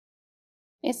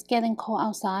It's getting cold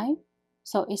outside,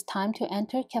 so it's time to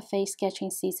enter cafe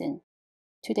sketching season.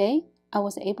 Today, I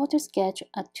was able to sketch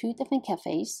at 2 different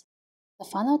cafes. The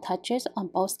final touches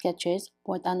on both sketches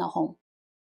were done at home.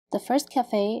 The first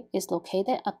cafe is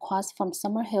located across from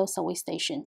Summerhill subway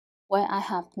station, where I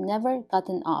have never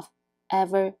gotten off,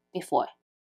 ever before.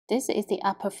 This is the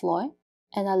upper floor,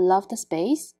 and I love the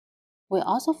space. We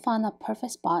also found a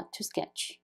perfect spot to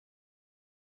sketch.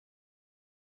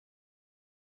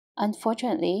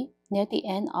 Unfortunately, near the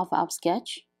end of our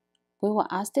sketch, we were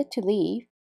asked to leave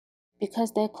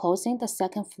because they're closing the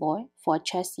second floor for a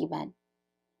chess event.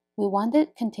 We wanted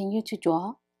to continue to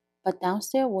draw, but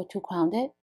downstairs were too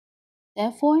crowded.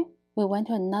 Therefore, we went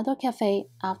to another cafe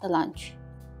after lunch.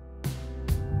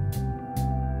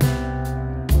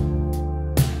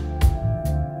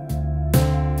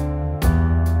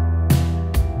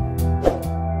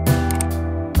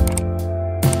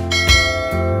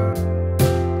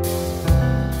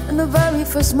 In the very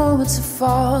first moments of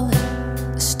falling,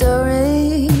 the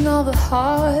stirring of the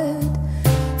heart,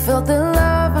 felt the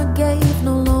love I gave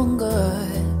no longer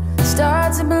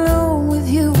started to bloom with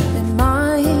you in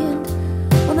mind.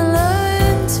 When I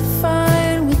learned to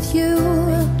find with you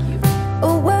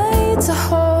a way to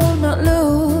hold, not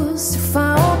lose, if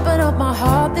I open up my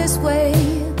heart this way,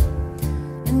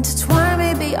 intertwine,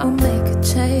 maybe I'll make a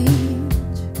change.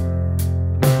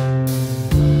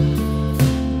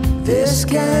 This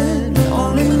can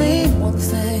only mean one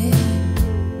thing,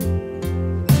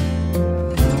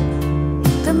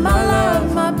 that my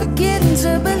love might begin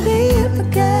to believe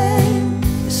again.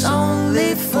 It's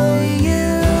only for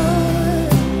you,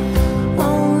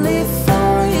 only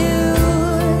for you,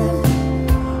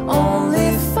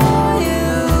 only for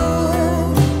you.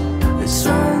 It's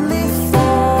only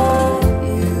for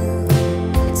you,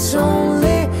 it's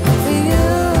only for you,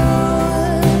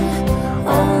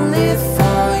 only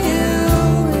for you,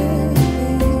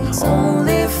 it's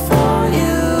only for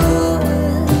you,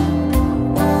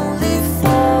 only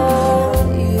for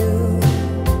you.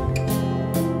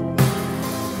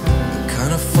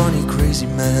 Kind of funny, crazy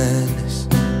madness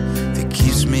that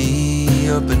keeps me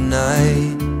up at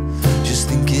night. Just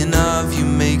thinking of you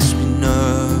makes me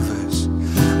nervous,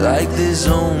 like there's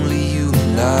only you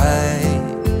and I.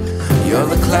 You're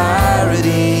the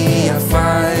clarity I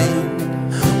find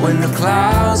when the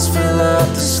clouds fill up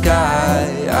the sky.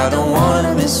 I don't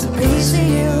wanna miss a piece of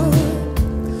you.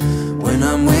 When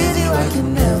I'm with you, I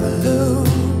can never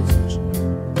lose.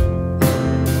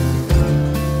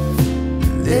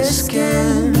 This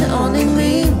can Only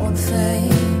mean one thing,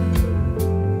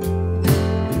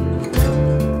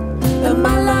 that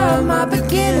my love might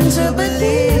begin to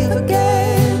believe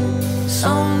again. It's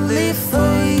only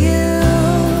for you,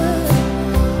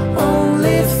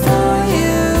 only for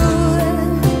you,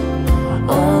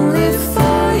 only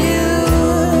for you.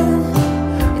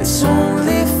 It's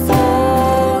only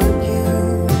for you,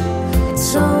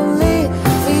 it's only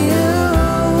for you,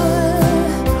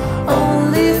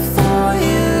 only for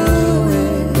you.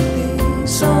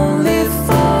 It's only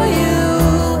for you,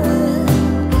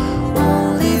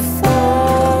 only for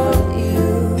you.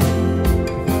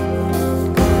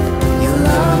 Your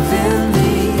love in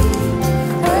me,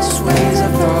 best ways I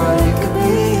thought it could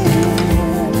be.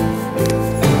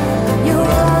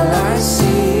 You're all I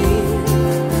see,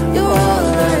 you're all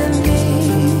I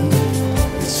need.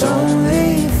 It's only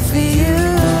for you,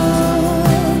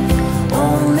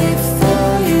 only for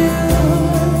you,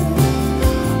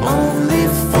 only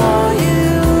for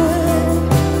you.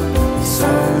 It's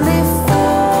only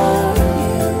for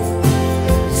you,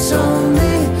 it's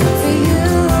only for you,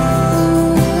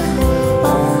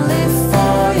 only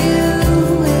for you.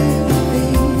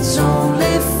 It's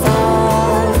only for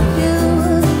you,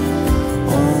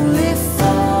 only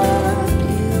for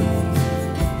you.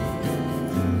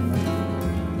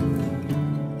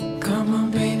 Come on,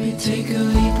 baby, take a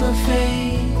leap of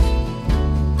faith.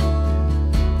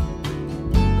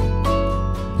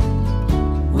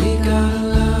 We got a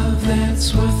love that's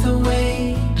worth the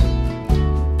wait.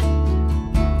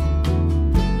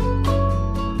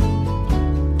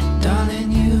 Darling,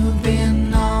 you've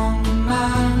been on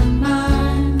my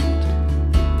mind.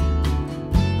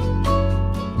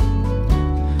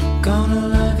 Gonna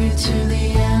love you to the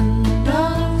end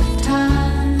of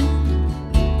time.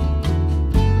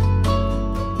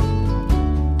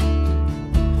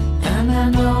 And I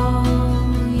know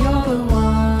you're the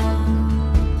one.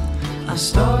 Our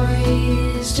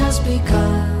story's just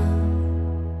begun.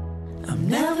 I'm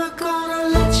never gonna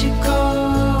let you go.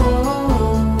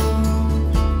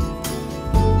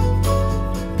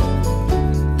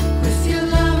 With your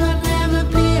love, I'd never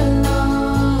be alone.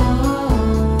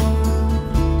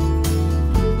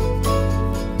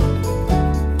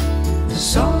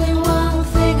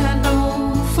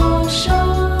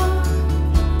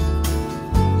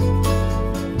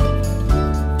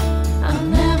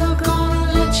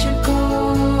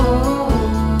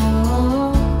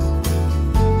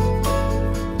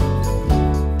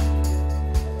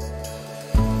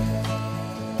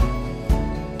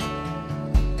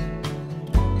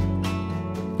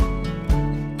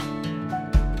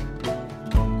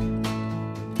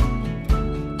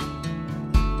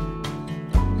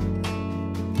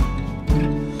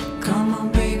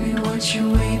 what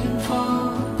you're waiting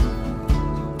for.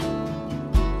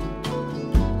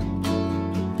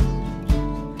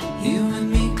 You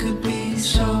and me could be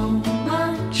so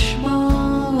much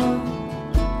more.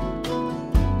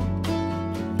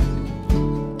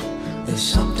 There's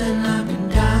something I've been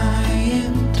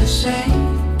dying to say.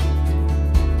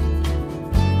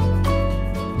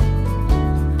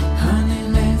 Honey,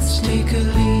 let's take a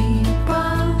leap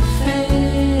of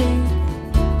faith.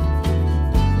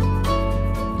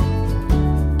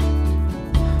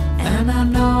 And I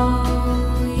know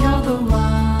you're the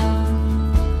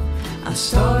one. Our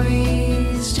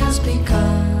story's just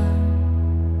begun.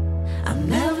 I'm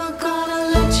never gonna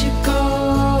let you go.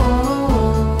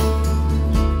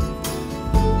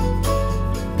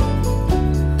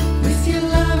 With your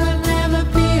love I'll never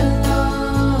be alone.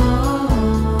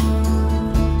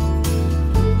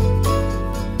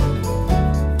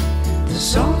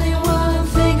 There's only one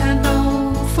thing I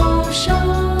know for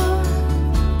sure.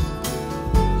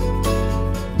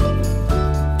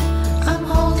 I'm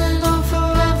holding on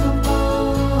forevermore.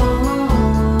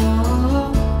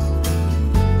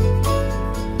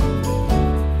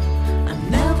 I'm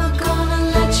never gonna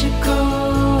let you go.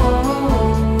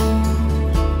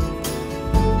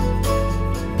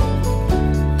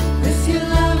 With your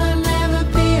love I'll never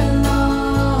be alone.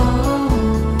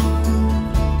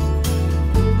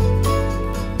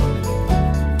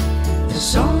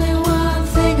 There's only one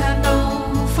thing I know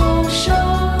for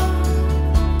sure.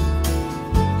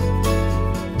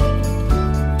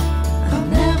 I'm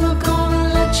never gonna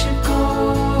let you go.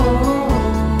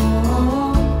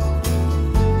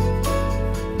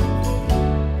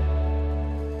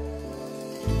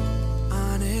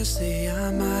 Honestly, I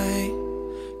might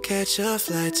catch a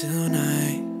flight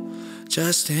tonight,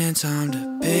 just in time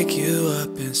to pick you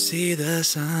up and see the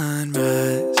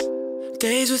sunrise.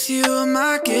 Days with you are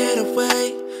my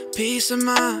getaway, peace of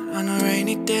mind on a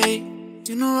rainy day.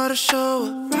 You know how to show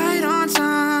up right on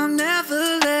time,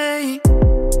 never late.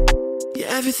 You're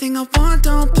everything I want,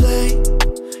 don't play.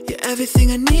 You're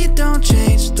everything I need, don't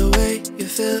change the way you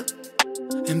feel.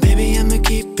 And baby, I'ma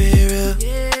keep it real.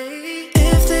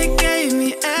 If they gave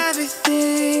me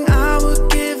everything, I would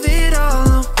give it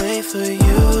all away for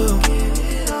you.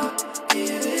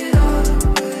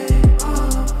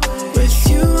 With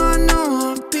you, I know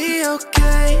I'll be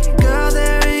okay. Girl,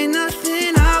 there ain't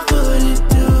nothing I wouldn't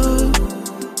do.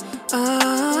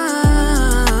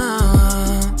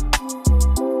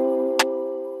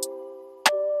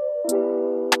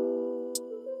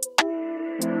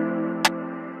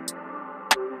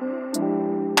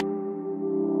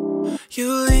 You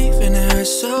leave and it hurts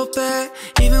so bad,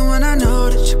 even when I know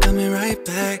that you're coming right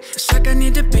back. It's like I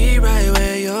need to be right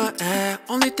where you're at.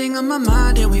 Only thing on my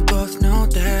mind, and we both know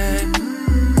that.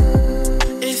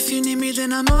 If you need me,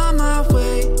 then I'm on my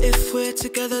way. If we're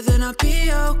together, then I'll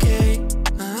be okay.